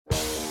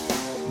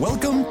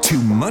Welcome to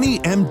Money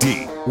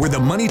MD, where the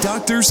money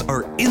doctors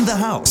are in the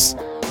house.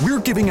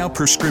 We're giving out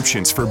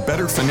prescriptions for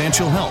better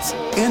financial health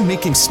and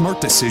making smart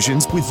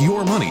decisions with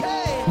your money.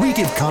 We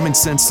give common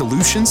sense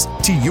solutions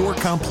to your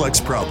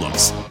complex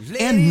problems.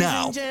 And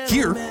now,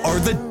 here are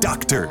the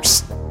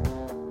doctors.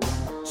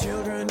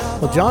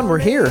 Well, John, we're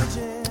here.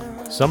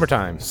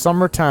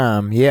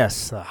 Summertime,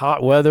 yes.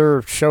 Hot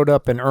weather showed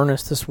up in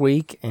earnest this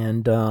week,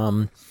 and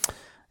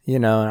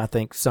I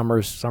think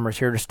summer's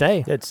here to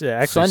stay. It's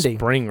actually Sunday.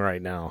 Spring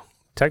right now,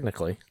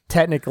 technically.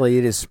 Technically,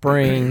 it is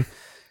spring,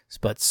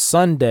 but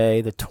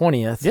Sunday, the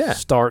 20th,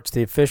 starts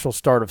the official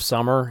start of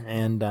summer,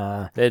 and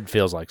it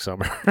feels like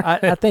summer.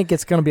 I think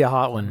it's going to be a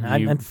hot one.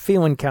 I'm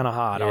feeling kind of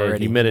hot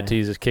already. Humidity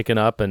is kicking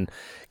up, and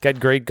got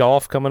great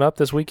golf coming up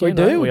this weekend.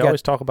 We do. We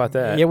always talk about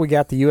that. Yeah, we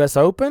got the U.S.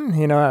 Open,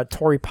 at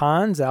Torrey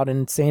Pines out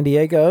in San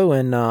Diego,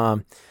 and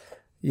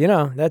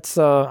that's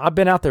I've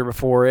been out there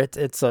before.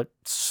 It's a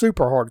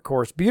super hard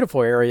course,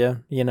 beautiful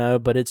area,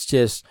 but it's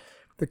just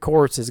the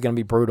course is going to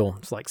be brutal.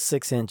 It's like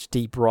 6-inch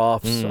deep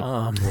roughs,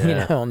 on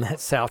that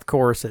south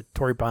course at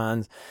Torrey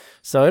Pines.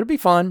 So it'll be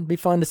fun. Be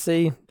fun to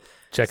see.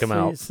 Check them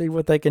out. See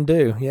what they can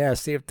do. Yeah,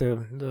 see if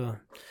the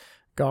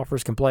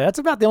golfers can play. That's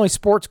about the only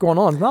sports going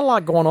on. There's not a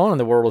lot going on in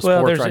the world of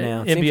sports right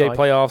now. NBA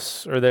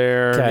playoffs are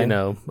there, Okay.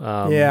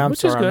 I'm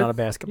sorry, I'm not a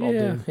basketball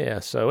dude. Yeah,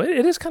 so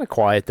it is kind of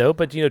quiet, though,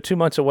 but, 2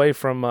 months away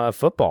from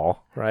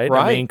football,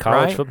 right?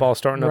 College football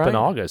starting up in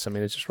August.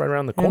 it's just right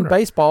around the corner. And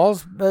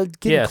baseball's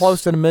getting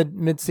close to the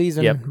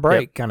mid-season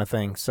break Yep. kind of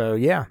thing. So,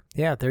 yeah,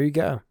 there you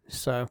go.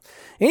 So,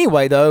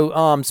 anyway,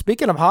 though,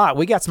 speaking of hot,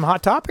 we got some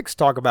hot topics to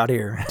talk about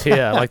here.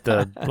 Yeah, like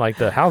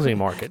the housing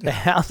market. The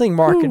housing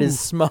market is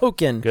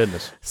smoking.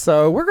 Goodness.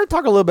 So, we're going to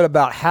talk a little bit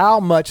about how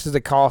much does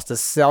it cost to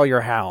sell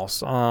your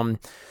house.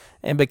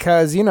 And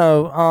because,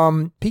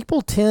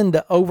 people tend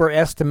to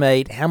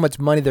overestimate how much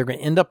money they're going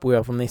to end up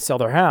with when they sell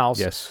their house.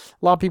 Yes.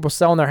 A lot of people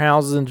selling their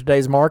houses in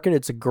today's market.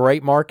 It's a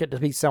great market to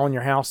be selling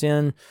your house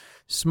in.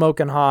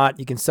 Smoking hot.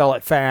 You can sell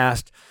it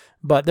fast.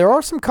 But there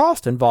are some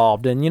costs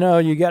involved. And,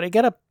 you got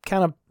to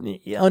kind of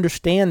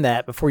understand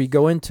that before you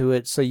go into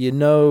it so you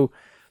know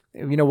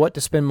what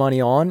to spend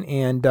money on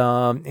and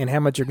how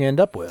much you're going to end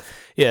up with.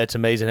 Yeah, it's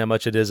amazing how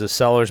much it is a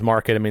seller's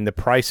market. The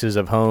prices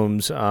of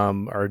homes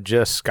are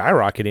just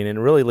skyrocketing, and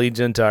it really leads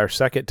into our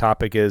second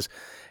topic is,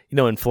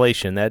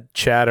 inflation. That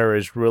chatter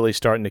is really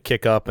starting to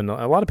kick up, and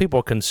a lot of people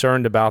are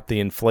concerned about the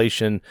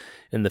inflation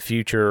in the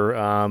future.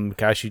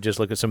 You just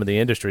look at some of the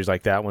industries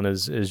like that one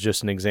is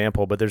just an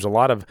example, but there's a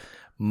lot of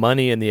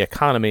money in the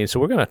economy, so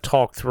we're going to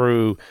talk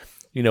through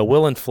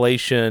will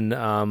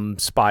inflation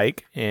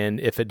spike? And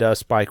if it does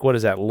spike, what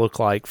does that look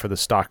like for the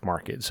stock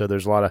market? So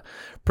there's a lot of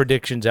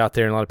predictions out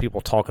there and a lot of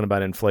people talking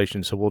about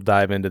inflation. So we'll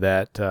dive into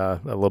that a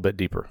little bit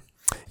deeper.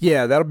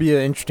 Yeah, that'll be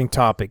an interesting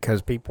topic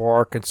because people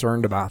are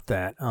concerned about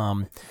that.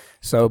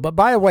 But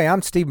by the way,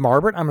 I'm Steve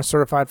Marbert. I'm a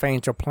certified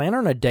financial planner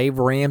and a Dave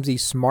Ramsey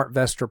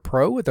SmartVestor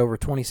Pro with over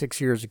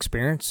 26 years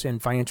experience in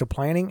financial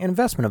planning and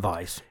investment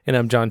advice. And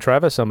I'm John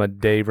Travis. I'm a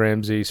Dave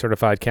Ramsey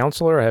certified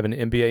counselor. I have an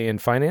MBA in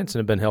finance and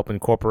have been helping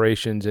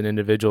corporations and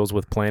individuals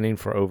with planning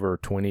for over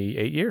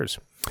 28 years.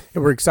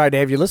 And we're excited to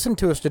have you listen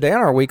to us today on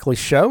our weekly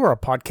show. Our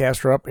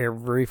podcasts are up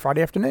every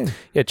Friday afternoon.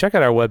 Yeah, check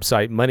out our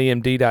website,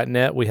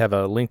 moneymd.net. We have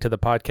a link to the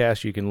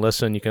podcast. You can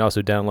listen. You can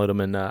also download them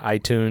in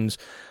iTunes.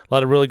 A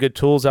lot of really good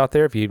tools out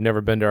there. If you've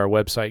never been to our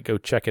website, go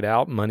check it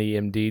out,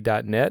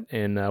 moneymd.net.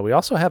 And we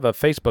also have a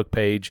Facebook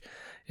page.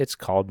 It's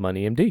called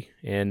MoneyMD.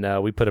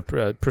 And we put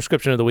a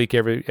prescription of the week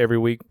every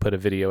week, put a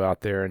video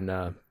out there,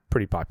 and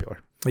pretty popular.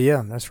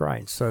 Yeah, that's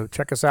right. So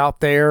check us out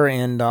there.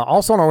 And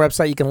also on our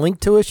website, you can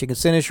link to us. You can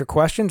send us your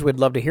questions. We'd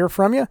love to hear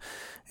from you.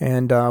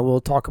 And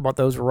we'll talk about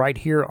those right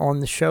here on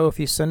the show if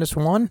you send us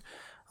one.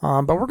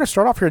 But we're going to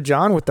start off here,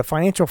 John, with the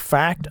financial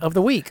fact of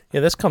the week.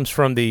 Yeah, this comes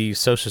from the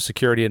Social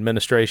Security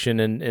Administration.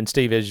 And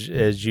Steve,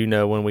 as you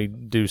know, when we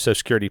do Social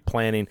Security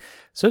planning,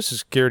 Social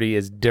Security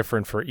is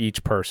different for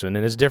each person,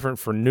 and it's different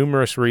for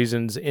numerous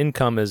reasons.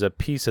 Income is a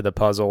piece of the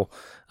puzzle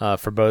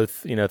for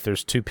both, if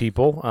there's two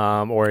people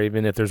or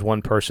even if there's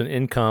one person.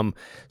 Income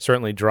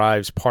certainly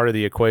drives part of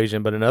the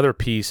equation, but another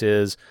piece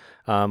is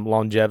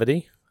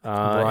longevity.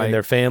 And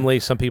their family.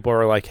 Some people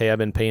are like, hey, I've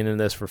been paying in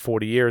this for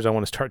 40 years. I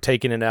want to start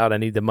taking it out. I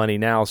need the money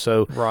now.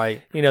 So,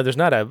 there's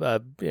not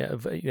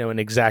an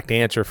exact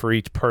answer for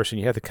each person.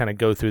 You have to kind of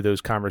go through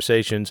those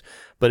conversations.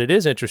 But it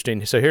is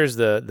interesting. So here's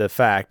the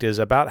fact is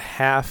about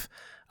half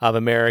of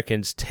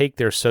Americans take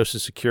their Social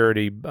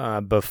Security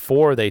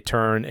before they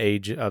turn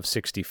age of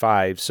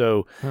 65.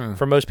 So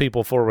for most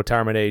people, full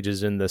retirement age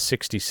is in the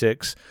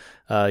 66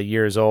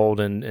 years old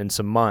and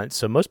some months.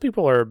 So most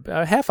people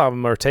half of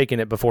them are taking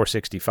it before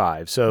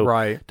 65. So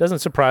it doesn't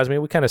surprise me.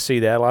 We kind of see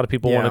that. A lot of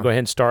people want to go ahead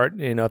and start,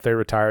 if they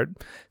retire at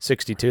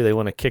 62, they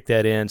want to kick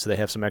that in so they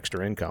have some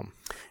extra income.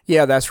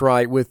 Yeah, that's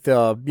right. With,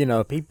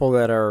 people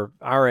that are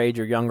our age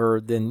or younger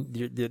than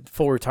the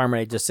full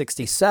retirement age of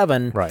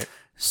 67. Right.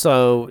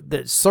 So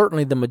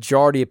certainly the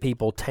majority of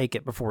people take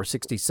it before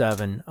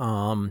 67.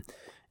 But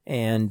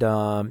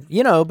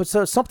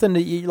so something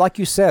that like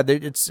you said,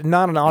 it's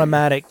not an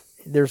automatic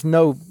there's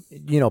no,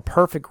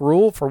 perfect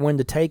rule for when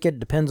to take it.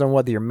 Depends on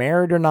whether you're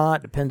married or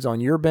not. Depends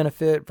on your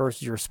benefit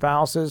versus your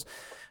spouse's.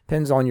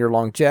 Depends on your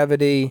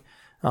longevity.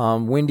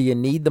 When do you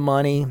need the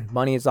money?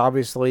 Money is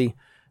obviously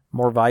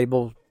more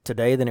valuable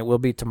today than it will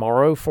be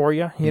tomorrow for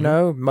you,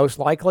 most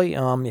likely,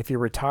 if you're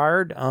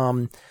retired,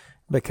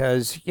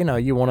 because,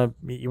 you want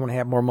to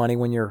have more money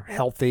when you're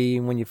healthy,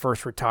 when you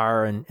first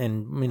retire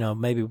and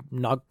maybe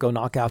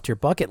knock out your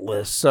bucket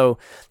list. So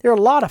there are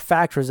a lot of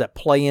factors that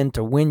play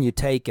into when you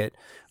take it,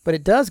 but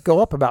it does go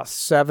up about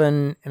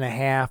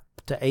 7.5%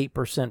 to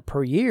 8%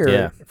 per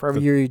year for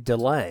every year you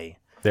delay.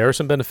 There are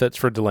some benefits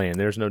for delaying.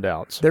 There's no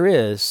doubts. There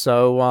is.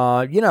 So,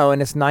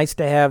 and it's nice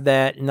to have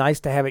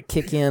it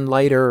kick in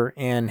later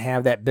and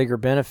have that bigger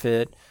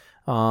benefit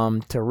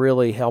to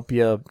really help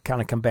you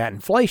kind of combat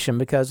inflation,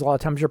 because a lot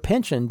of times your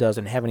pension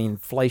doesn't have any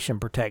inflation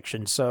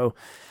protection. So,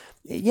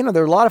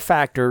 there are a lot of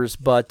factors,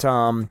 but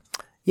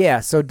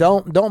so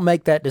don't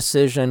make that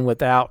decision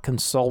without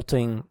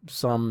consulting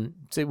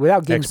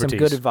without getting some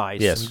good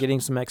advice and getting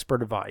some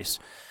expert advice.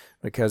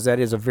 Because that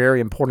is a very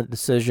important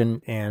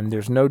decision, and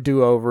there's no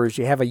do-overs.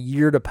 You have a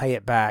year to pay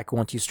it back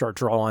once you start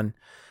drawing.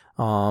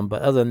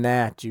 But other than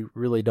that, you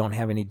really don't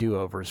have any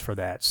do-overs for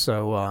that.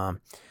 So,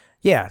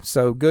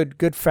 so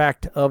good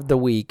fact of the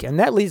week. And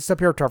that leads us up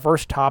here to our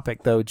first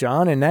topic, though,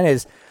 John, and that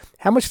is,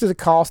 how much does it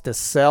cost to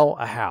sell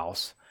a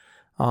house?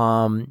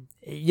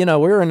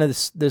 We're in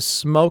this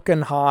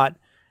smoking hot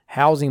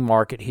housing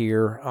market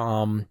here.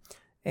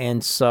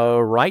 And so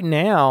right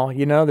now,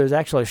 there's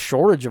actually a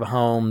shortage of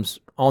homes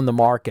on the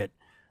market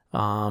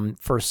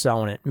for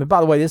selling it. And by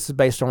the way, this is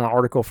based on an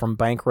article from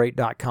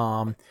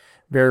Bankrate.com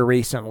very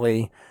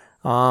recently.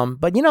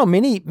 But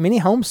many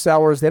home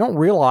sellers, they don't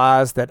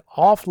realize that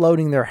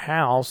offloading their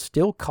house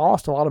still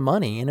costs a lot of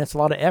money, and it's a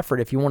lot of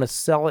effort. If you want to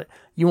sell it,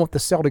 you want the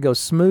sale to go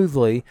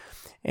smoothly,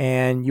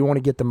 and you want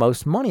to get the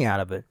most money out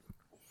of it.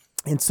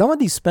 And some of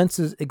these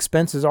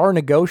expenses are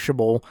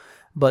negotiable,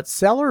 but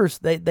sellers,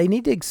 they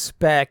need to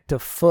expect to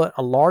foot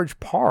a large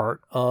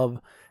part of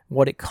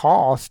what it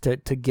costs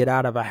to get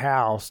out of a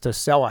house, to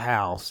sell a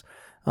house.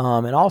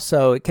 And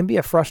also, it can be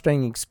a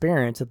frustrating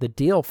experience if the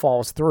deal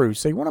falls through.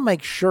 So you want to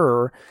make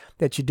sure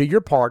that you do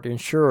your part to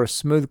ensure a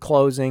smooth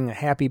closing, a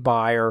happy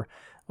buyer,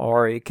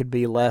 or it could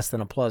be less than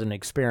a pleasant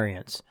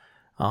experience.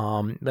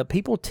 But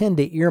people tend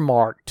to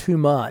earmark too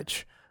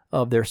much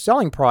of their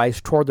selling price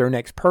toward their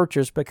next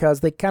purchase because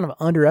they kind of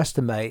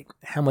underestimate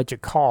how much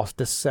it costs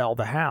to sell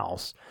the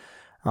house.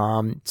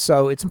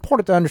 So it's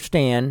important to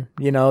understand,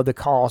 the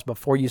cost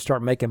before you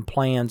start making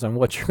plans on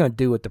what you're going to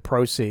do with the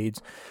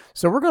proceeds.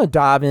 So we're going to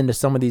dive into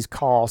some of these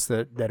costs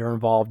that are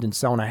involved in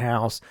selling a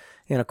house.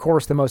 And of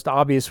course, the most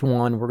obvious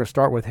one we're going to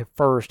start with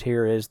first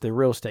here is the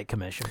real estate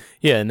commission.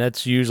 Yeah, and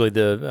that's usually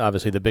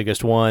obviously the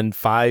biggest one,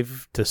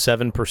 5 to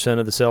 7%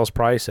 of the sales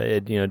price.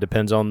 It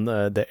depends on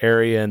the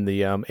area and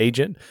the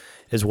agent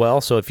as well.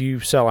 So if you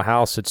sell a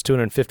house that's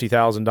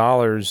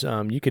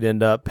 $250,000, you could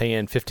end up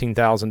paying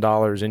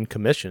 $15,000 in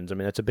commissions. I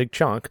mean, that's a big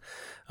chunk.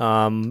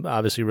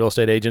 Obviously, real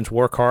estate agents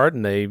work hard,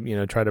 and they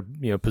try to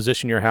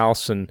position your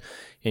house and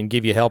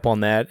give you help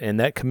on that. And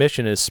that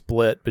commission is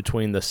split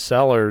between the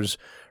seller's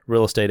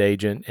real estate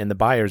agent and the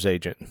buyer's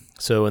agent.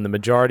 So in the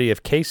majority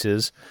of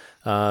cases,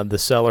 the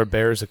seller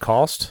bears the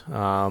cost,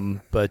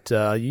 but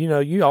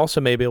you also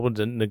may be able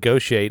to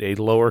negotiate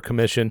a lower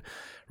commission.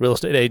 Real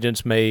estate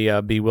agents may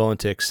be willing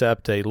to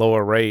accept a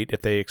lower rate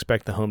if they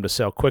expect the home to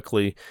sell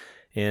quickly.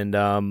 And,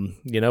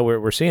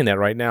 we're seeing that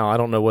right now. I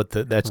don't know what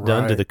that's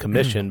done to the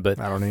commission, but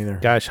I don't either.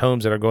 Gosh,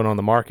 homes that are going on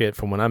the market,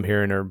 from what I'm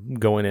hearing, are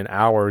going in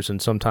hours, and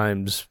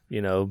sometimes,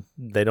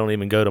 they don't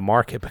even go to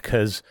market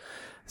because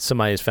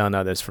somebody has found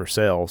out that's for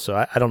sale. So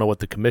I don't know what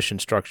the commission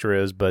structure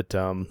is, but,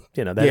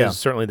 that is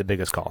certainly the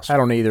biggest cost. I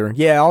don't either.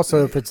 Yeah,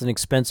 also, if it's an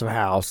expensive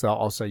house,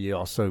 you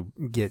also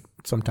get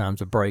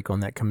sometimes a break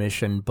on that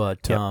commission.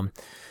 But,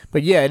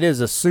 it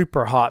is a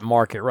super hot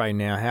market right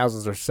now.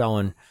 Houses are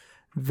selling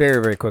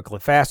very, very quickly,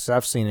 fast as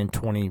I've seen in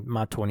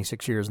my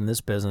 26 years in this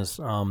business.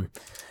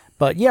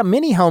 But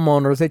many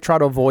homeowners, they try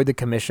to avoid the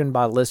commission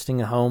by listing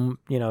a home,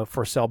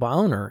 for sale by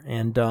owner.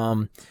 And,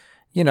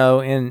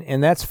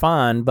 and that's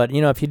fine. But,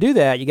 if you do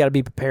that, you got to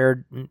be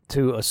prepared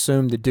to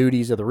assume the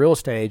duties of the real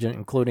estate agent,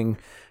 including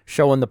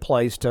showing the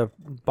place to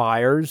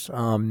buyers,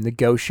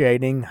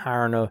 negotiating,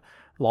 hiring a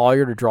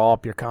lawyer to draw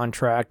up your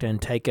contract,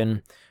 and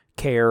taking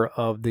care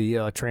of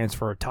the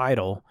transfer of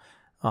title.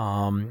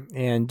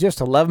 And just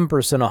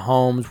 11% of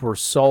homes were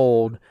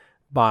sold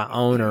by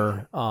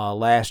owner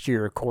last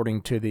year,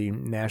 according to the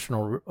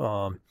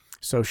National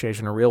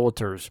Association of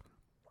Realtors.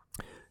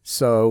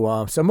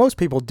 So most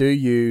people do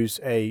use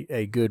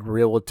a good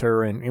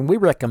realtor, and we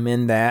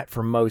recommend that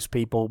for most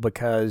people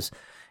because,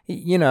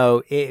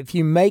 if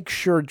you make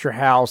sure that your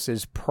house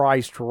is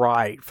priced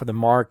right for the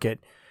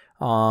market,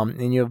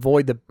 and you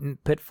avoid the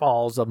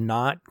pitfalls of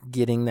not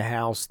getting the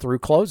house through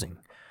closing.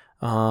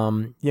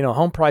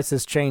 Home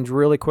prices change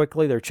really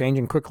quickly. They're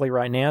changing quickly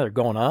right now. They're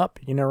going up,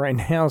 right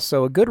now.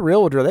 So a good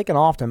realtor, they can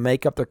often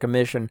make up their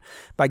commission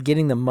by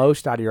getting the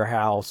most out of your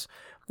house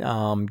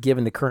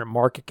given the current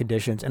market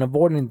conditions, and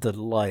avoiding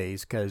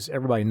delays, because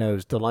everybody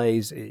knows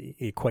delays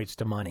equates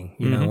to money,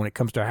 when it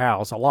comes to a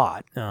house, a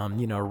lot,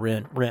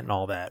 rent and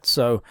all that.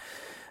 So,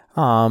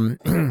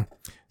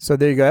 so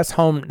there you go.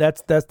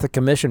 That's the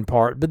commission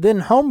part. But then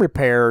home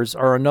repairs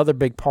are another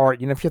big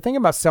part. If you're thinking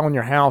about selling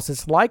your house,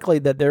 it's likely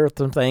that there are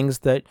some things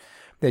that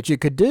you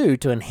could do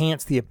to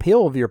enhance the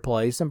appeal of your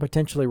place and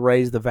potentially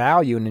raise the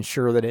value and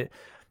ensure that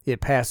it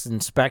passes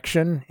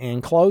inspection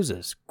and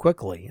closes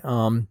quickly.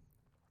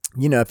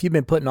 If you've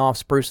been putting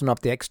off sprucing up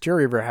the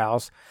exterior of your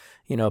house,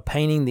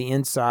 painting the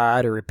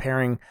inside or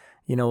repairing,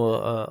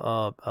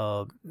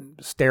 a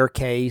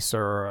staircase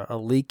or a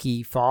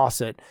leaky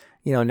faucet,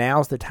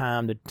 now's the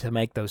time to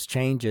make those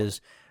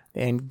changes.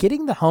 And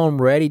getting the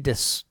home ready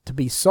to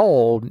be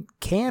sold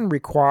can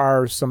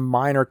require some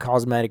minor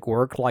cosmetic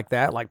work like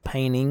that, like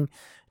painting,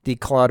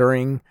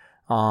 decluttering,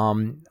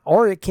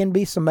 or it can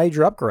be some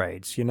major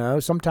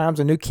upgrades. Sometimes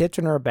a new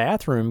kitchen or a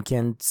bathroom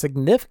can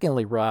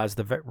significantly raise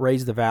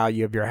the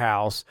value of your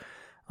house.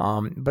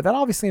 But that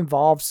obviously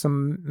involves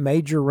some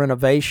major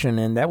renovation,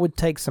 and that would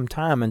take some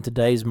time in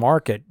today's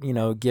market,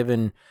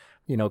 given,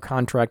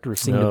 contractors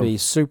seem to be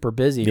super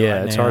busy right now.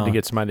 Yeah, it's hard to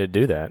get somebody to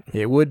do that.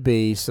 It would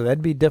be, so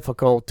that'd be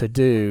difficult to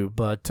do,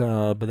 but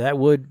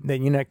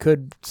it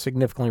could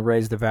significantly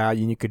raise the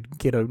value, and you could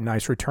get a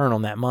nice return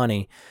on that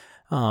money.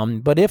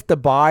 But if the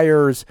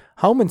buyer's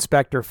home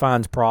inspector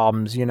finds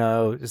problems,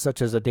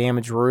 such as a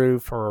damaged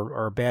roof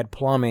or bad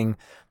plumbing,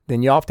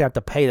 then you often have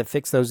to pay to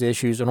fix those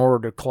issues in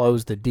order to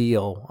close the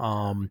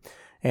deal.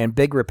 And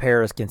big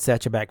repairs can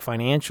set you back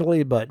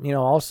financially, but,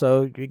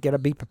 also you got to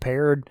be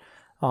prepared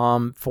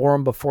for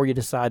them before you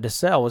decide to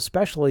sell,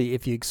 especially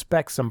if you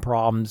expect some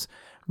problems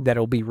that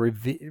will be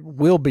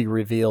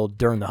revealed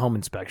during the home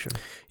inspection.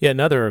 Yeah,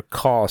 another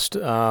cost,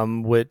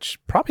 which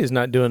probably is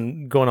not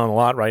going on a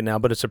lot right now,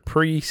 but it's a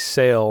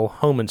pre-sale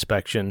home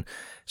inspection.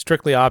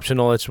 Strictly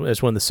optional.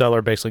 It's when the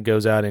seller basically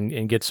goes out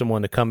and gets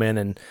someone to come in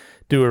and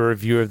do a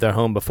review of their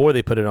home before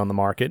they put it on the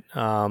market.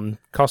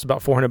 Costs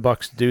about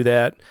 $400 to do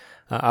that.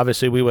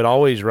 Obviously, we would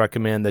always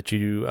recommend that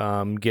you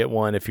get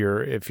one if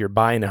you're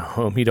buying a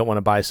home. You don't want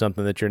to buy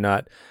something that you're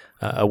not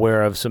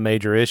aware of some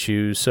major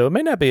issues. So it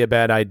may not be a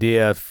bad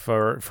idea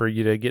for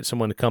you to get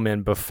someone to come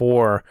in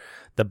before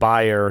the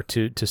buyer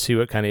to see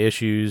what kind of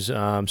issues,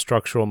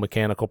 structural,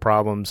 mechanical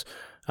problems,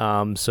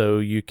 so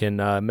you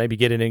can maybe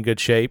get it in good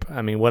shape.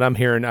 I mean, what I'm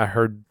hearing, I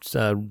heard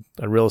a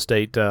real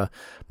estate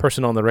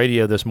person on the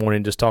radio this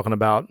morning just talking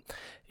about,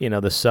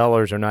 the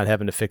sellers are not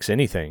having to fix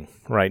anything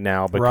right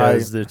now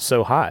because it's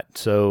so hot.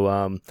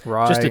 So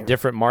just a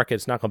different market.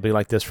 It's not going to be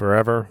like this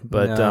forever.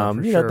 But,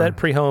 sure. That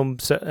pre-home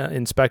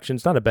inspection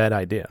is not a bad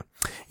idea.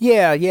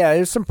 Yeah.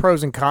 There's some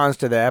pros and cons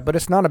to that, but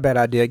it's not a bad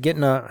idea.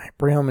 Getting a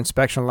pre-home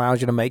inspection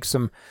allows you to make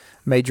some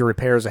major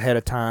repairs ahead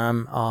of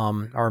time,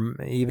 or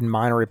even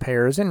minor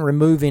repairs, and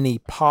remove any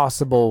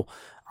possible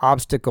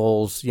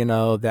obstacles,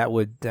 that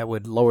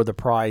would lower the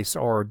price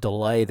or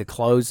delay the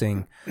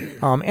closing.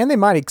 And they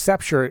might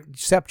accept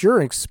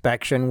your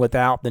inspection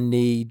without the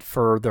need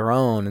for their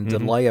own and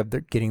delay of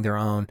getting their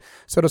own.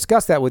 So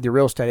discuss that with your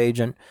real estate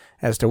agent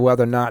as to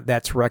whether or not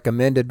that's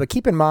recommended. But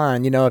keep in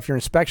mind, if your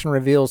inspection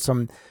reveals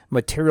some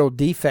material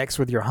defects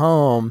with your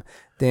home,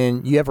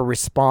 then you have a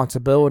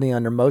responsibility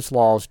under most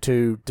laws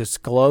to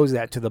disclose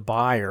that to the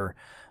buyer,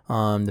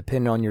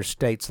 depending on your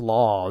state's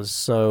laws.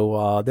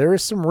 So there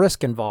is some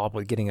risk involved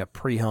with getting a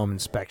pre-home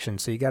inspection.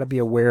 So you got to be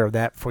aware of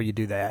that before you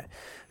do that.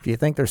 If you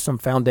think there's some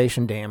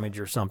foundation damage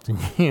or something,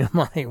 you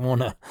might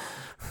want to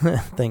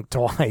think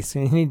twice.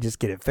 You need to just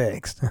get it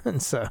fixed.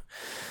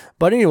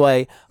 But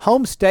anyway,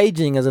 home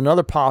staging is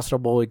another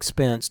possible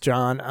expense,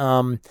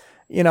 John.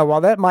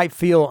 While that might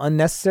feel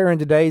unnecessary in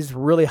today's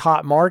really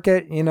hot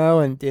market,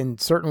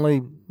 and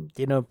certainly,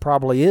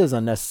 probably is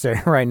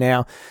unnecessary right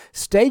now,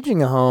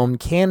 staging a home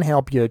can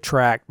help you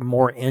attract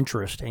more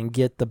interest and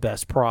get the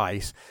best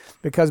price,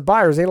 because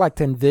buyers, they like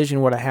to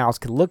envision what a house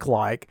could look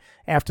like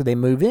after they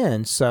move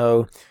in.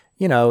 So,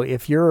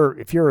 if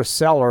you're a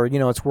seller,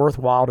 it's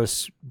worthwhile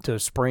to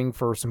spring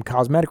for some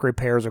cosmetic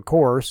repairs, of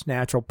course,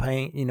 natural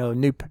paint,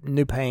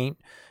 new paint,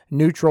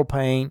 neutral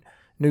paint,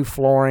 new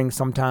flooring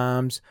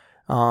sometimes.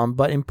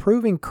 But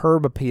improving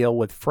curb appeal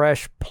with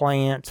fresh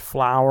plants,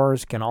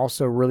 flowers can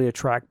also really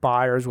attract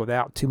buyers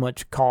without too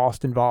much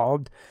cost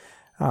involved.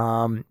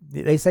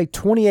 They say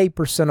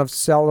 28% of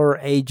seller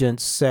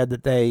agents said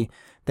that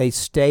they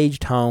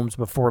staged homes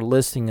before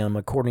listing them,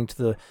 according to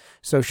the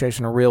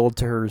Association of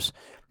Realtors.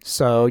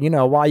 So,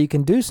 while you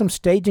can do some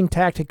staging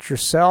tactics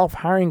yourself,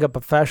 hiring a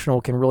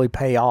professional can really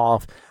pay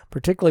off,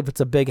 particularly if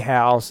it's a big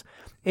house.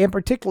 And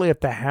particularly if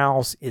the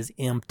house is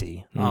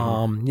empty.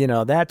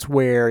 That's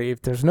where,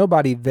 if there's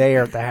nobody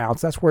there at the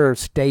house, that's where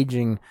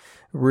staging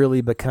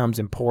really becomes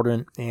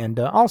important. And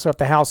also if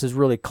the house is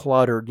really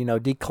cluttered,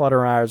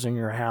 declutterizing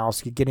your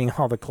house, getting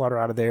all the clutter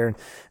out of there and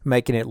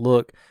making it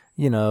look,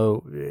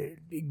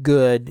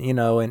 good,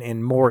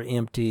 and more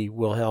empty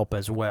will help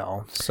as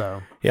well.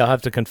 So yeah, I'll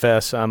have to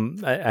confess, I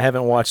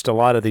haven't watched a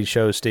lot of these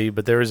shows, Steve,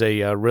 but there is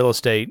a real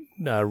estate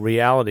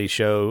reality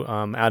show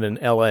out in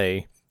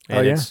L.A.,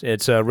 And yeah?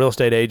 it's real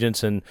estate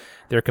agents, and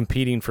they're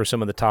competing for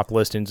some of the top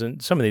listings.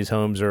 And some of these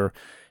homes are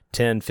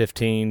 10,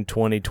 15,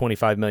 20,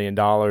 $25 million. And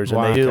Wow,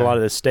 they do okay. a lot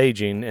of the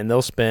staging, and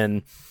they'll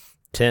spend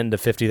 $10,000 to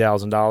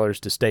 $50,000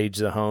 to stage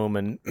the home,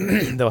 and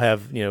they'll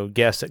have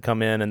guests that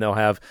come in, and they'll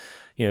have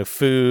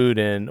food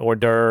and hors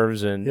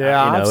d'oeuvres, and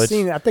Yeah,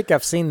 I think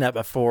I've seen that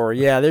before.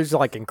 Yeah, there's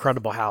like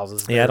incredible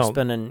houses that they're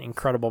spending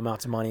incredible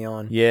amounts of money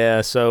on.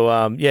 Yeah,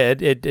 so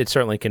it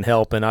certainly can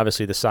help, and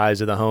obviously the size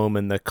of the home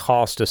and the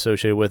cost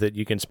associated with it,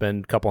 you can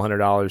spend a couple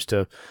 $100s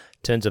to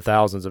tens of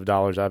thousands of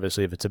dollars,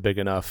 obviously, if it's a big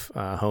enough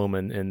home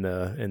in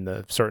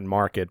the certain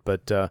market.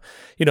 But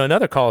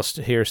another cost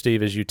here,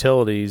 Steve, is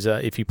utilities.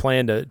 If you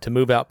plan to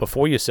move out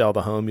before you sell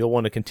the home, you'll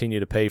want to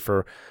continue to pay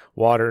for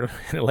water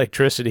and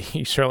electricity.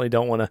 You certainly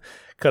don't want to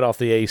cut off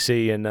the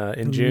AC in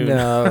June.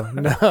 No,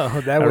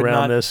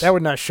 that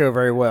would not show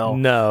very well.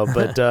 No,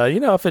 but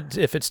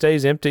if it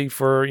stays empty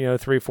for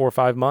 3, 4,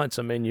 5 months,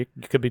 I mean, you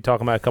could be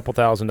talking about a couple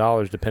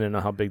 $1,000s depending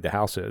on how big the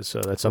house is.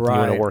 So that's something you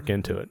want to work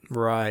into it.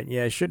 Right.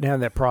 Yeah, you shouldn't have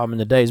that problem in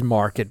today's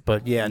market,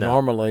 but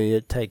normally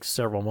it takes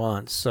several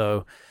months.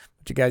 So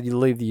but you got to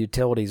leave the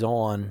utilities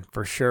on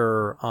for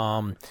sure.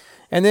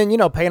 And then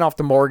paying off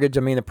the mortgage.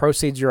 I mean, the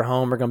proceeds of your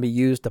home are going to be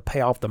used to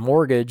pay off the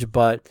mortgage,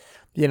 but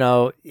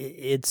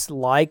it's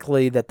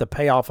likely that the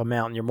payoff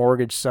amount in your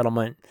mortgage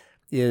settlement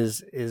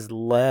is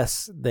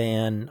less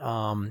than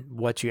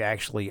what you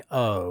actually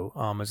owe.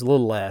 It's a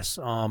little less.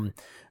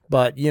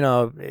 But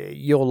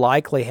you'll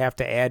likely have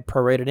to add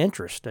prorated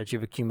interest that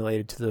you've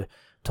accumulated to the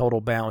total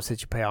balance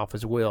that you pay off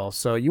as well.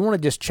 So you want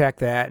to just check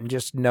that and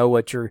just know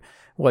what your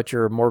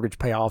mortgage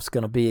payoff is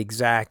going to be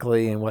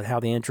exactly, and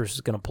how the interest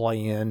is going to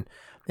play in,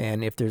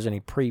 and if there's any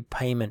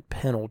prepayment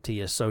penalty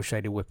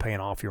associated with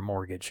paying off your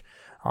mortgage.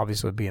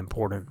 Obviously would be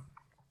important.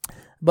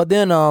 But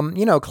then,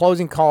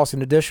 closing costs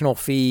and additional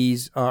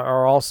fees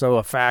are also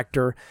a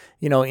factor.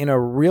 In a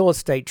real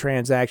estate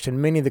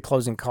transaction, many of the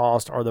closing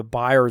costs are the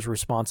buyer's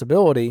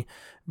responsibility,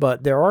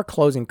 but there are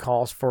closing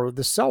costs for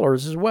the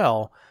sellers as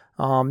well.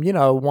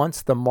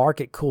 Once the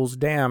market cools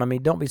down, I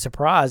mean, don't be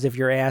surprised if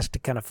you're asked to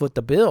kind of foot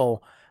the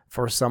bill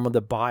for some of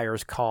the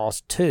buyer's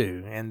costs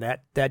too. And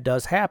that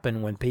does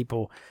happen when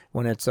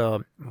it's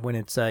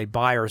a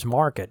buyer's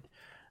market.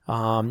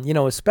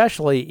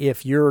 Especially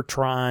if you're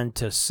trying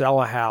to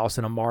sell a house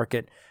in a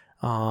market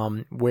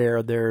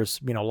where there's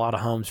a lot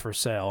of homes for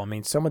sale. I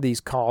mean, some of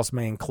these costs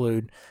may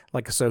include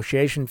like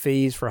association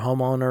fees for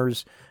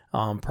homeowners,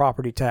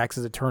 property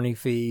taxes, attorney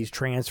fees,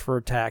 transfer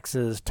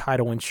taxes,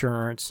 title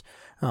insurance.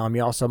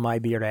 You also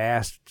might be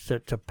asked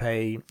to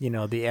pay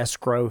the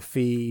escrow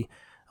fee,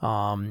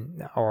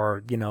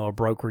 or a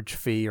brokerage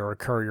fee or a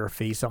courier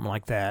fee, something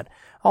like that.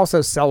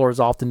 Also, sellers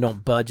often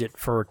don't budget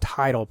for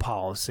title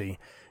policy,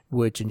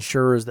 which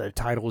ensures that the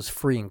title is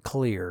free and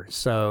clear.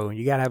 So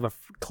you got to have a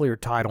clear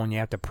title, and you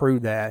have to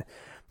prove that.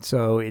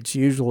 So it's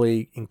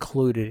usually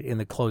included in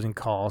the closing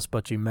costs,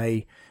 but you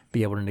may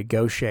be able to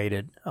negotiate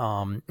it,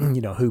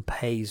 who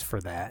pays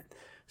for that.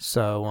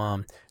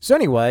 So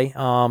anyway,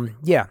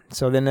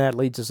 so then that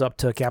leads us up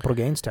to capital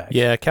gains tax.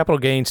 Yeah, capital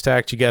gains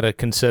tax, you got to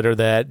consider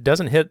that.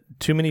 Doesn't hit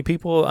too many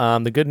people.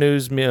 The good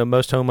news,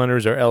 most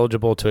homeowners are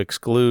eligible to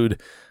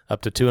exclude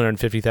up to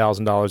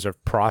 $250,000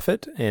 of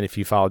profit, and if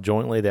you file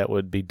jointly, that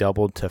would be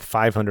doubled to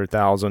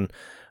 $500,000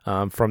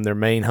 from their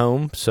main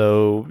home.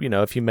 So,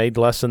 if you made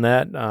less than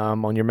that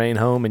on your main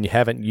home and you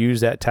haven't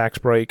used that tax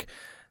break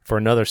for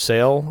another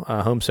sale,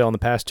 home sale in the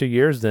past 2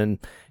 years, then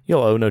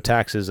you'll owe no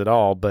taxes at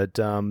all. But,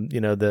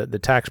 the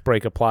tax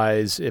break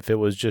applies if it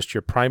was just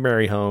your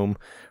primary home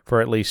for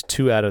at least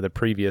 2 out of the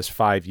previous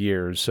 5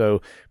 years.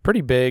 So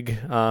pretty big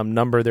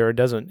number there. It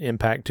doesn't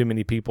impact too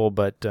many people,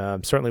 but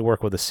certainly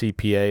work with a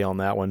CPA on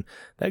that one.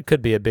 That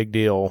could be a big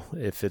deal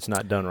if it's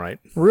not done right.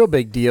 Real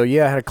big deal.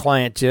 Yeah, I had a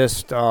client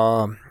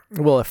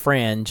a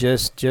friend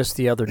just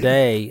the other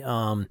day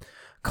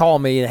call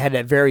me and had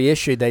that very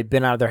issue. They'd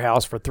been out of their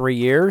house for 3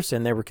 years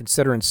and they were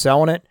considering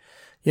selling it,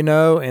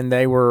 and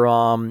they were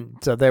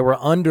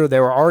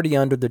already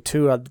under the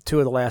two of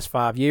the last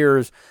 5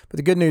 years. But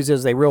the good news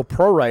is they real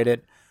prorate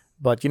it,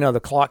 but the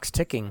clock's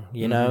ticking,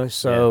 Mm-hmm.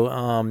 So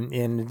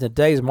in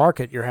today's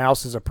market, your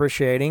house is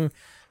appreciating,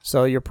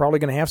 so you're probably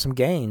going to have some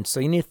gains.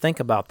 So you need to think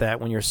about that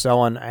when you're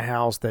selling a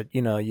house that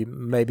you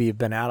maybe have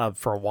been out of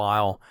for a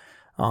while.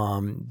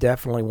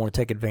 Definitely want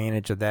to take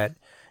advantage of that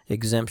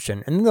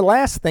exemption. And then the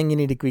last thing you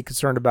need to be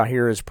concerned about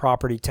here is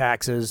property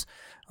taxes.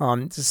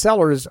 The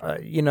sellers,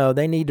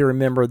 they need to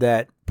remember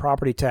that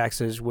property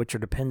taxes, which are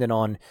dependent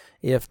on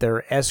if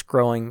they're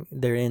escrowing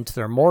into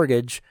their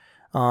mortgage,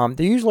 they're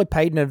usually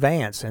paid in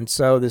advance. And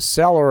so the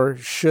seller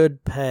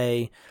should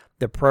pay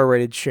the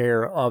prorated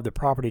share of the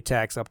property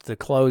tax up to the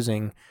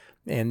closing,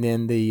 and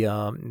then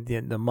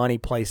the money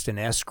placed in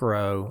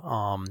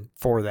escrow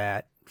for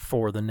the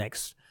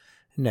next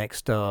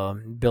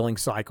billing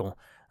cycle.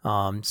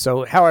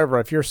 So, however,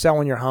 if you're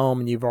selling your home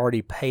and you've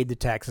already paid the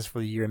taxes for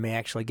the year, you may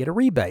actually get a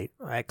rebate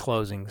at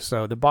closing.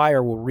 So the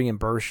buyer will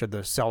reimburse you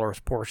the seller's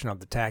portion of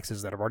the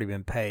taxes that have already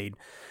been paid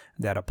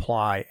that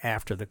apply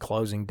after the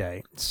closing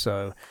date.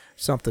 So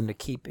something to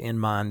keep in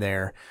mind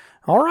there.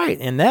 All right,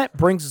 and that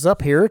brings us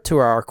up here to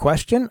our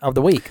question of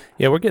the week.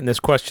 Yeah, we're getting this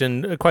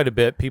question quite a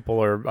bit.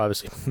 People are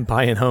obviously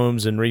buying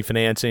homes and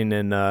refinancing,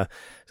 and so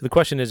the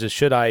question is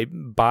should I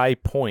buy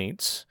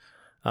points,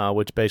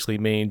 which basically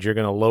means you're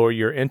going to lower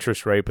your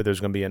interest rate, but there's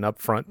going to be an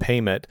upfront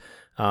payment,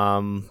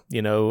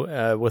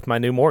 with my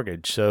new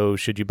mortgage. So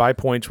should you buy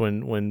points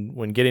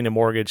when getting a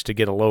mortgage to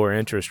get a lower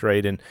interest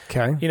rate? And,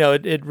 Okay.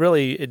 it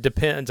really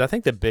depends. I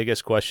think the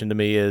biggest question to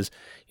me is,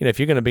 if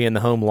you're going to be in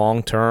the home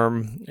long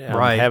term,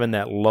 Right. having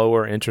that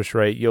lower interest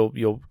rate,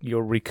 you'll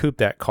recoup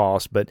that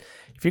cost. But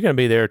if you're going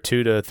to be there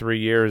 2 to 3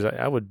 years,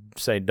 I would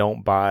say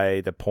don't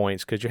buy the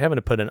points because you're having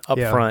to put an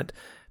upfront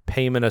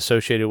payment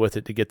associated with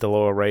it to get the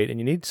lower rate, and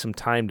you need some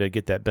time to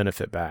get that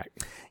benefit back.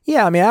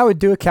 Yeah, I mean, I would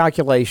do a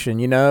calculation.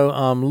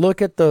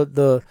 Look at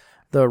the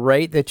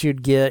rate that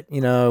you'd get,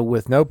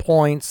 with no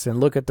points, and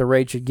look at the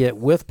rate you'd get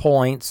with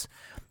points,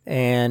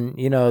 and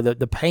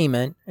the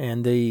payment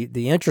and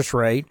the interest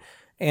rate,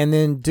 and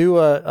then do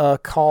a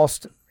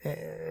cost.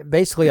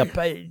 Basically, you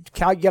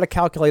got to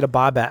calculate a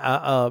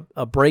buyback,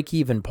 a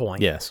break-even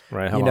point. Yes,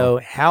 right.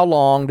 How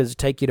long does it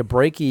take you to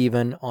break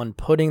even on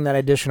putting that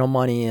additional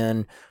money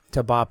in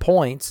to buy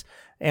points?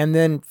 And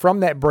then from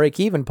that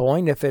break-even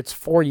point, if it's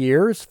 4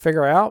 years,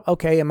 figure out,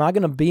 okay, am I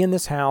going to be in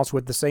this house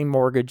with the same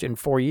mortgage in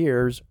 4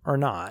 years or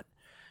not?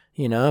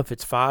 If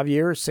it's 5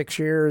 years, 6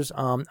 years,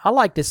 I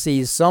like to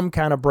see some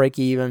kind of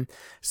break-even.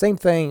 Same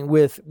thing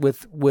with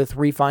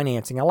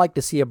refinancing. I like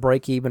to see a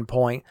break-even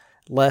point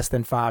less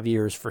than 5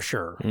 years for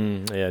sure.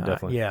 Yeah,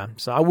 definitely.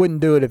 So I wouldn't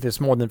do it if it's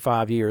more than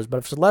 5 years. But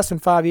if it's less than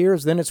 5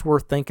 years, then it's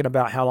worth thinking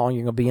about how long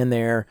you're going to be in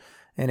there,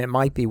 and it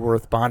might be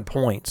worth buying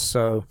points.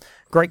 So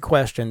great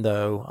question,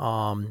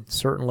 though.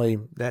 Certainly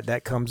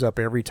that comes up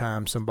every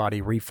time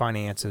somebody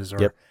refinances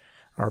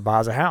or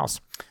buys a house.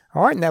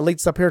 All right, and that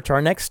leads up here to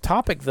our next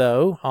topic,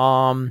 though,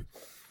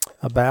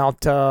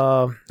 about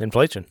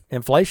Inflation.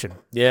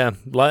 Yeah,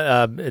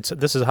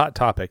 this is a hot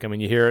topic. I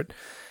mean, you hear it,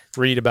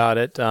 read about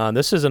it.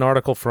 This is an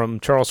article from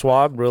Charles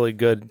Schwab, really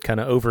good kind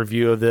of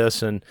overview of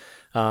this. And,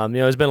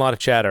 there's been a lot of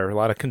chatter, a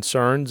lot of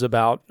concerns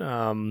about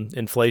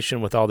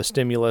inflation with all the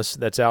stimulus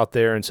that's out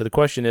there. And so the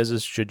question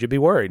is should you be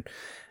worried?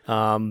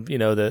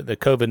 The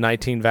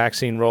COVID-19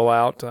 vaccine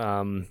rollout,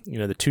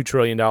 the $2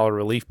 trillion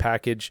relief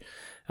package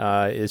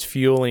is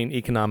fueling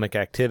economic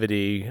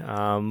activity,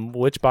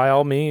 which by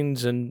all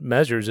means and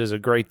measures is a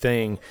great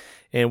thing.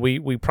 And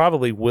we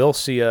probably will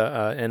see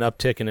an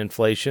uptick in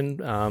inflation,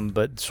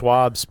 but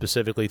Schwab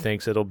specifically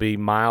thinks it'll be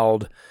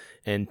mild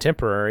and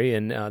temporary,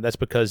 and that's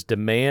because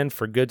demand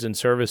for goods and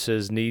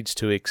services needs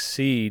to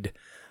exceed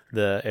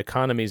the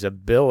economy's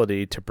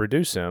ability to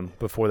produce them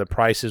before the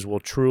prices will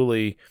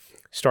truly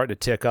start to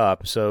tick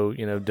up. So,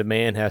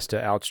 demand has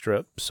to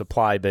outstrip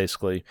supply,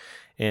 basically.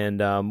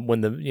 And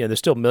when there's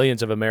still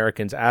millions of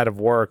Americans out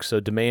of work, so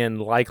demand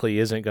likely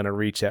isn't going to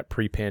reach that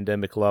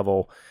pre-pandemic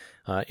level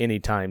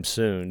anytime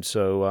soon.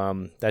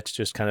 So that's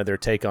just kind of their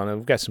take on it.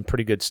 We've got some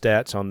pretty good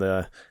stats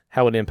on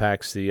how it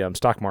impacts the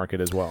stock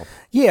market as well.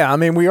 Yeah, I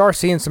mean, we are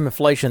seeing some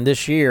inflation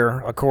this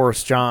year, of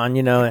course, John.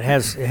 It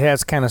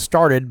has kind of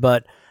started,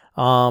 but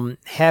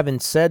having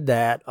said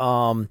that,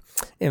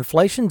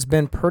 inflation's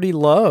been pretty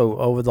low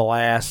over the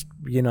last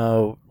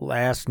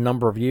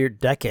number of years,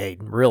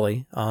 decade,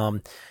 really.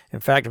 In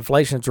fact,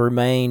 inflation's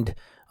remained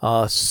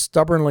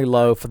stubbornly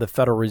low for the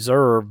Federal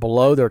Reserve,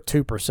 below their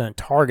 2%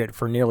 target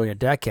for nearly a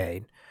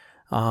decade.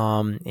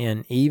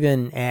 And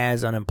even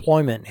as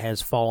unemployment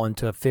has fallen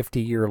to a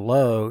 50-year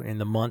low in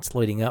the months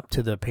leading up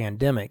to the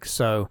pandemic.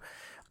 So,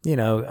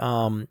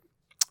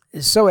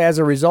 so as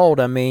a result,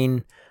 I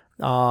mean,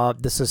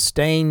 the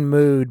sustained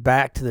mood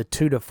back to the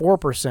 2 to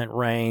 4%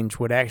 range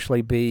would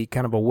actually be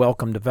kind of a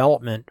welcome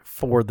development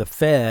for the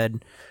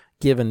Fed,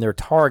 given their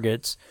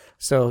targets.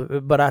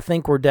 So, but I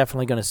think we're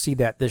definitely going to see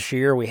that this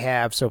year. We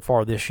have so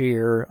far this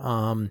year.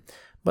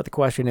 But the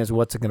question is,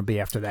 what's it going to be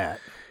after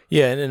that?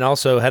 Yeah, and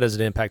also, how does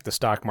it impact the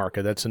stock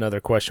market? That's another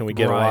question we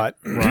get a lot.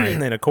 Right.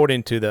 And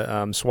according to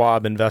the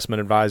Schwab Investment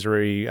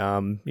Advisory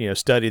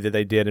study that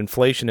they did,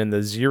 inflation in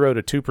the 0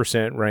 to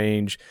 2%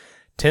 range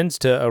tends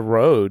to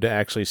erode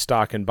actually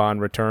stock and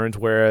bond returns,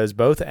 whereas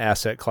both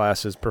asset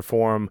classes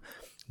perform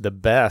the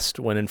best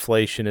when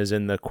inflation is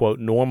in the, quote,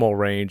 normal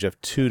range of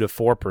 2 to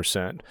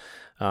 4%.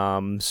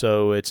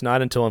 So it's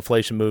not until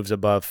inflation moves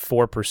above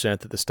 4%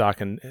 that the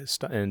stock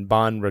and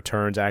bond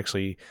returns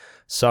actually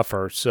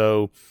suffer.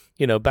 So,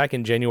 back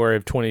in January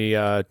of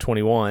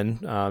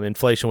 2021,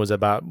 inflation was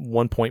about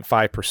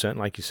 1.5%.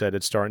 Like you said,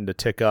 it's starting to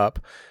tick up.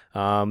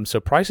 So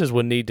prices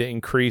would need to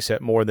increase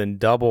at more than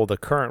double the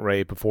current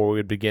rate before we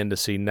would begin to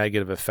see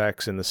negative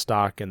effects in the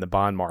stock and the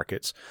bond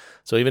markets.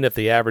 So even if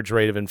the average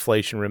rate of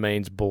inflation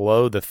remains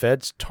below the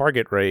Fed's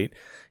target rate,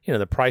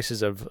 the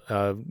prices of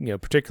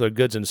particular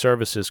goods and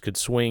services could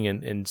swing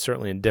in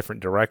certainly in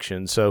different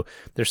directions. So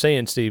they're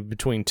saying, Steve,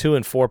 between 2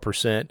 and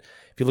 4%.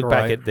 If you look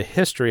back at the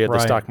history of the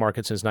stock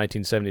market since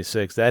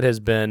 1976, that has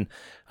been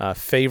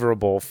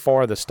favorable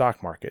for the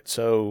stock market.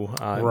 So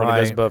when it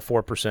goes above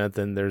 4%,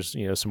 then there's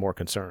some more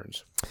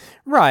concerns.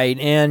 Right,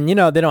 and they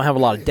don't have a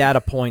lot of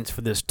data points for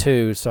this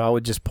too. So I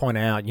would just point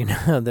out,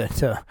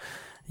 that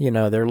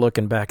they're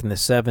looking back in the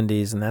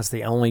 70s, and that's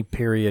the only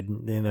period,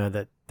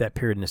 that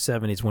period in the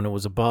 70s when it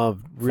was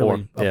above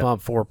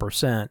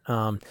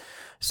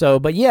 4%.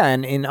 But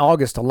in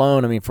August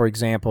alone, I mean, for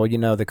example,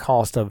 the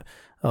cost of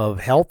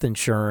health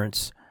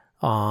insurance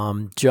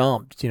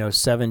jumped,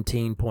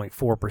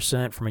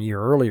 17.4% from a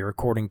year earlier,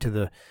 according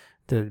to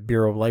the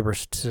Bureau of Labor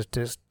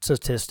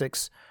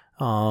Statistics.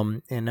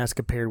 And that's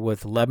compared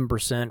with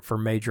 11% for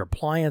major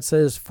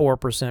appliances,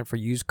 4% for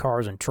used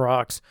cars and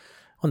trucks.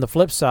 On the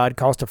flip side,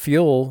 cost of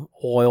fuel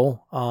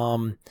oil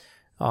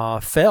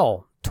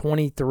fell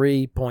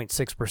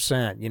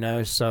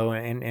 23.6%, so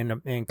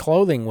and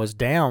clothing was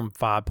down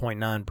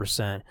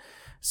 5.9%.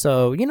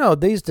 So,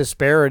 these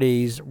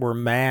disparities were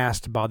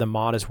masked by the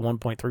modest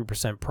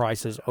 1.3%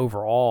 prices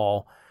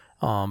overall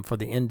for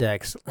the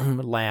index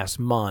last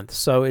month.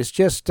 So it's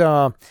just,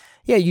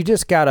 you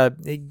just got to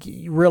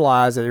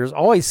realize that there's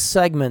always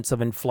segments of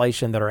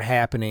inflation that are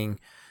happening,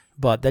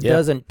 but that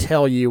doesn't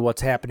tell you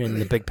what's happening in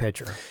the big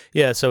picture.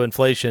 Yeah, so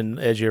inflation,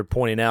 as you're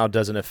pointing out,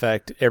 doesn't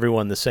affect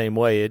everyone the same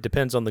way. It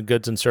depends on the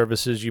goods and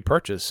services you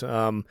purchase.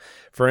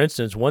 For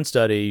instance, one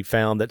study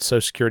found that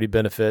Social Security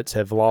benefits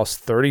have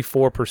lost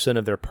 34%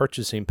 of their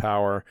purchasing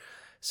power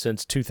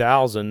since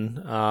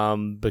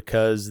 2000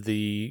 because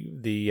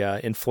the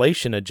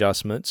inflation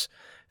adjustments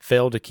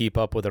failed to keep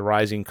up with the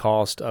rising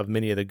cost of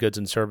many of the goods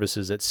and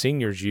services that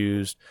seniors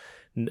use.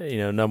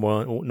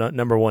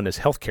 Number one is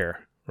healthcare.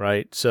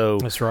 Right. So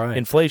that's right.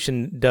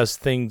 Inflation does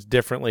things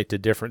differently to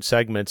different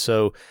segments.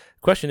 So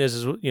the question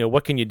is,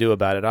 what can you do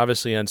about it?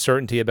 Obviously,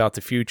 uncertainty about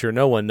the future.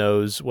 No one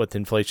knows what the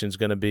inflation is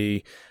going to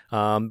be.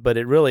 But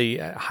it really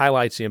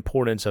highlights the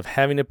importance of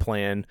having a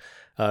plan,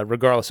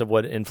 regardless of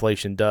what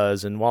inflation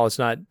does. And while it's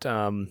not,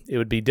 it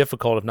would be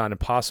difficult, if not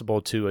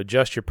impossible, to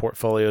adjust your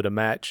portfolio to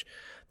match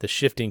the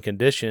shifting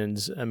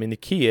conditions. I mean, the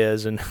key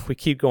is, and we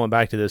keep going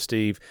back to this,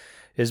 Steve,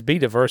 is be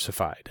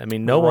diversified. I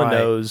mean, no one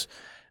knows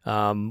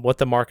what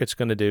the market's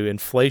going to do.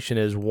 Inflation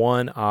is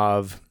one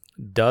of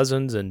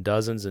dozens and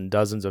dozens and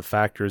dozens of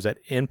factors that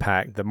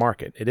impact the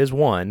market. It is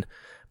one,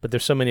 but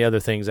there's so many other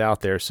things out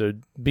there. So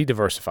be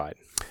diversified.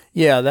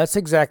 Yeah, that's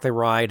exactly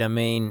right. I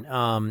mean,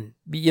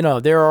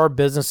 there are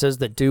businesses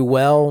that do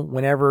well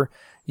whenever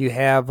you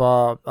have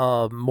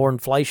more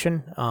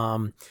inflation.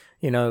 And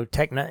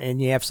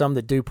you have some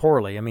that do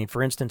poorly. I mean,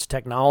 for instance,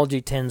 technology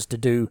tends to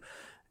do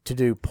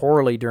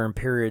poorly during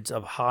periods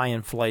of high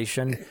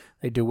inflation.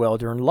 They do well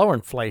during low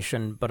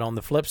inflation. But on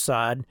the flip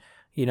side,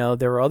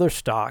 there are other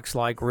stocks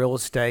like real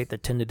estate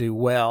that tend to do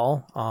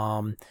well,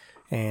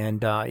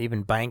 and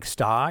even bank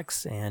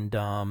stocks. And,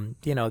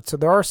 so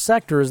there are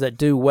sectors that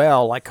do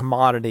well, like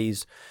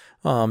commodities,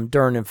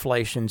 during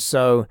inflation.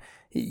 So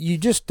you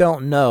just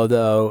don't know,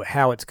 though,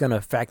 how it's going to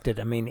affect it.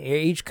 I mean,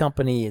 each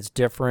company is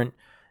different.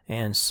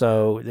 And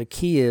so the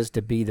key is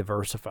to be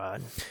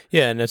diversified.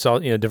 Yeah, and it's all,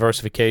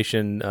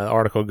 diversification.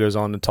 Article goes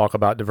on to talk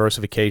about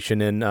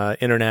diversification in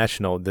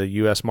international. The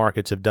U.S.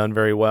 markets have done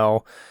very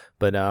well,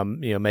 but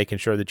making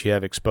sure that you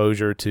have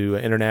exposure to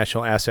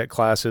international asset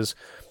classes.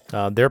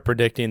 They're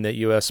predicting that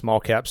U.S. small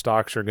cap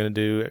stocks are going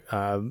to do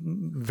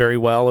very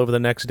well over the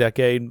next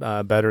decade,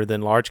 better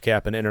than large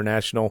cap and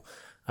international.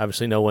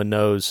 Obviously, no one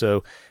knows.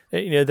 So,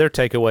 their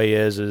takeaway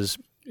is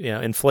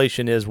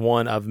inflation is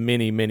one of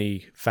many,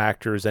 many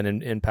factors that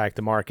impact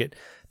the market.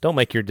 Don't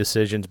make your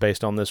decisions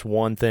based on this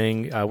one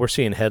thing. We're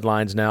seeing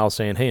headlines now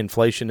saying, hey,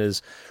 inflation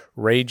is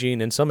raging.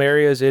 In some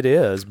areas it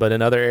is, but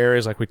in other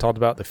areas, like we talked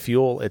about the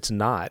fuel, it's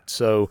not.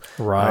 So,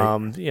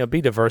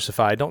 be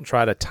diversified. Don't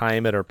try to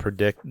time it or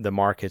predict the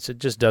markets. It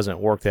just doesn't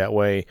work that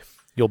way.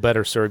 You'll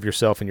better serve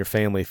yourself and your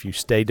family if you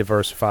stay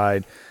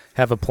diversified,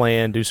 have a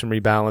plan, do some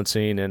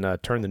rebalancing,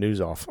 and turn the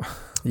news off.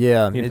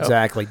 Yeah,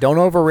 exactly. Don't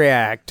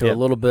overreact to a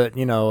little bit,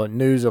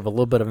 news of a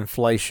little bit of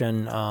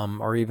inflation,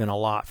 or even a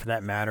lot for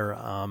that matter.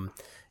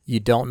 You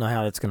don't know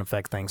how it's going to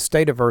affect things.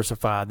 Stay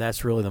diversified.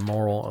 That's really the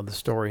moral of the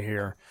story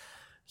here.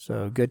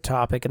 So good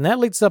topic. And that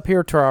leads up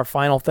here to our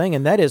final thing,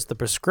 and that is the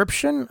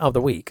prescription of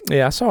the week.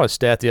 Yeah, I saw a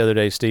stat the other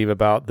day, Steve,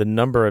 about the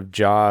number of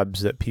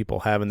jobs that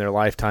people have in their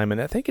lifetime,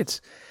 and I think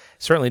it's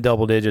certainly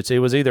double digits. It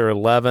was either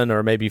 11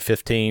 or maybe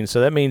 15.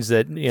 So that means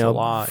that, a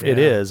lot, it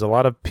is. A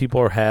lot of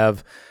people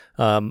have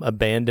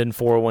abandoned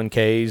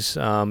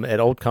 401ks at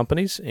old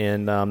companies,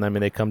 and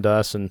they come to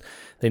us and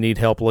they need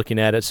help looking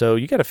at it. So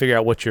you got to figure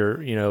out what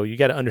you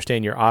got to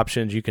understand your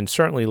options. You can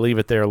certainly leave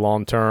it there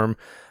long term.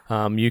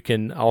 You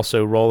can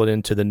also roll it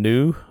into the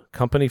new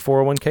company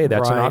 401k.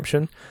 That's an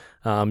option.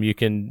 You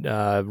can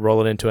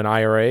roll it into an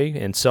IRA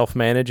and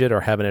self-manage it,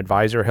 or have an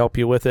advisor help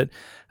you with it.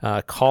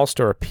 Costs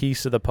are a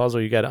piece of the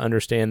puzzle. You got to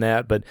understand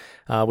that. But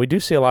we do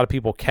see a lot of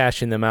people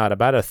cashing them out.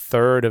 About a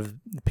third of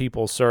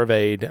people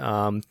surveyed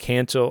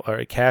cancel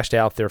or cashed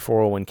out their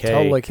 401k.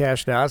 Totally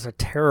cashed out. That's a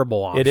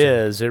terrible option. It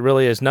is. It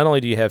really is. Not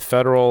only do you have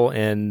federal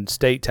and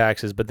state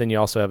taxes, but then you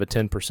also have a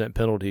 10%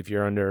 penalty if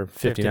you're under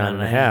 59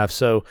 and a half.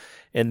 So,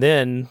 and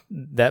then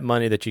that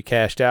money that you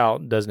cashed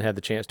out doesn't have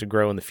the chance to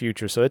grow in the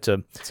future. So it's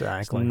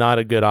not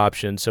a good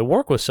option. So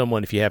work with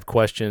someone if you have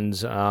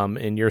questions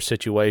in your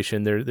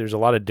situation. There's a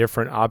lot of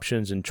different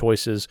options and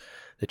choices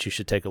that you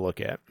should take a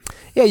look at.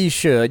 Yeah, you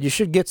should. You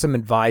should get some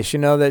advice. You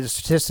know, the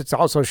statistics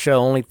also show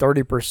only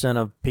 30%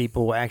 of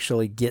people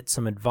actually get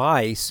some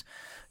advice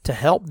to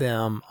help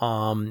them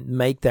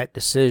make that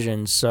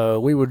decision. So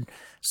we would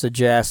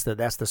suggest that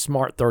that's the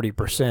smart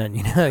 30%.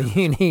 You know,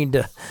 you need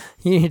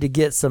to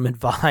get some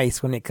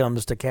advice when it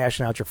comes to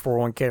cashing out your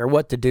 401k or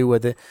what to do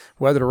with it,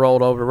 whether to roll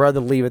it over, whether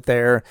to leave it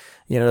there.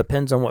 You know,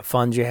 depends on what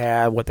funds you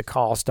have, what the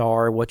costs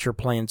are, what your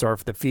plans are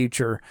for the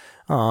future.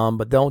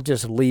 But don't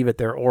just leave it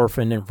there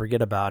orphaned and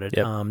forget about it.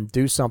 Yep.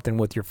 Do something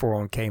with your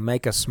 401k.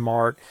 Make a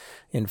smart,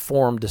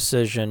 informed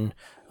decision.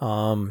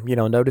 You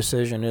know, no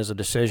decision is a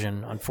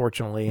decision,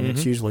 unfortunately, and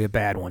it's usually a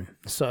bad one.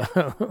 So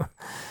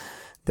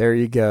there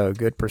you go.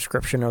 Good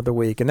prescription of the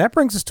week. And that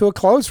brings us to a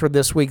close for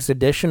this week's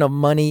edition of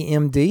Money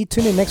MD.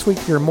 Tune in next week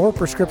to hear more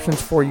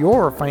prescriptions for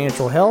your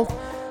financial health.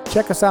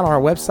 Check us out on our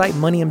website,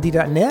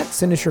 moneymd.net.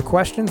 Send us your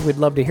questions. We'd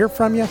love to hear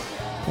from you.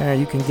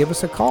 You can give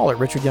us a call at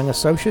Richard Young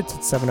Associates at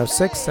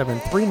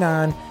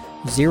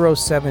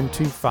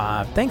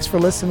 706-739-0725. Thanks for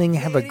listening.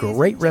 Have a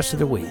great rest of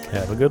the week.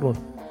 Have a good one.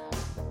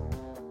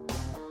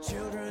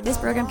 This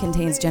program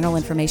contains general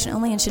information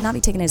only and should not be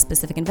taken as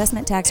specific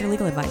investment, tax, or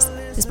legal advice.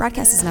 This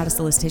broadcast is not a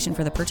solicitation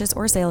for the purchase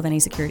or sale of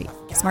any security.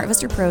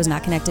 SmartVestor Pro is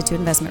not connected to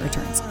investment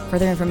returns.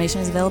 Further information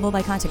is available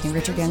by contacting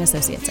Richard Young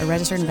Associates, a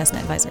registered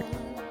investment advisor.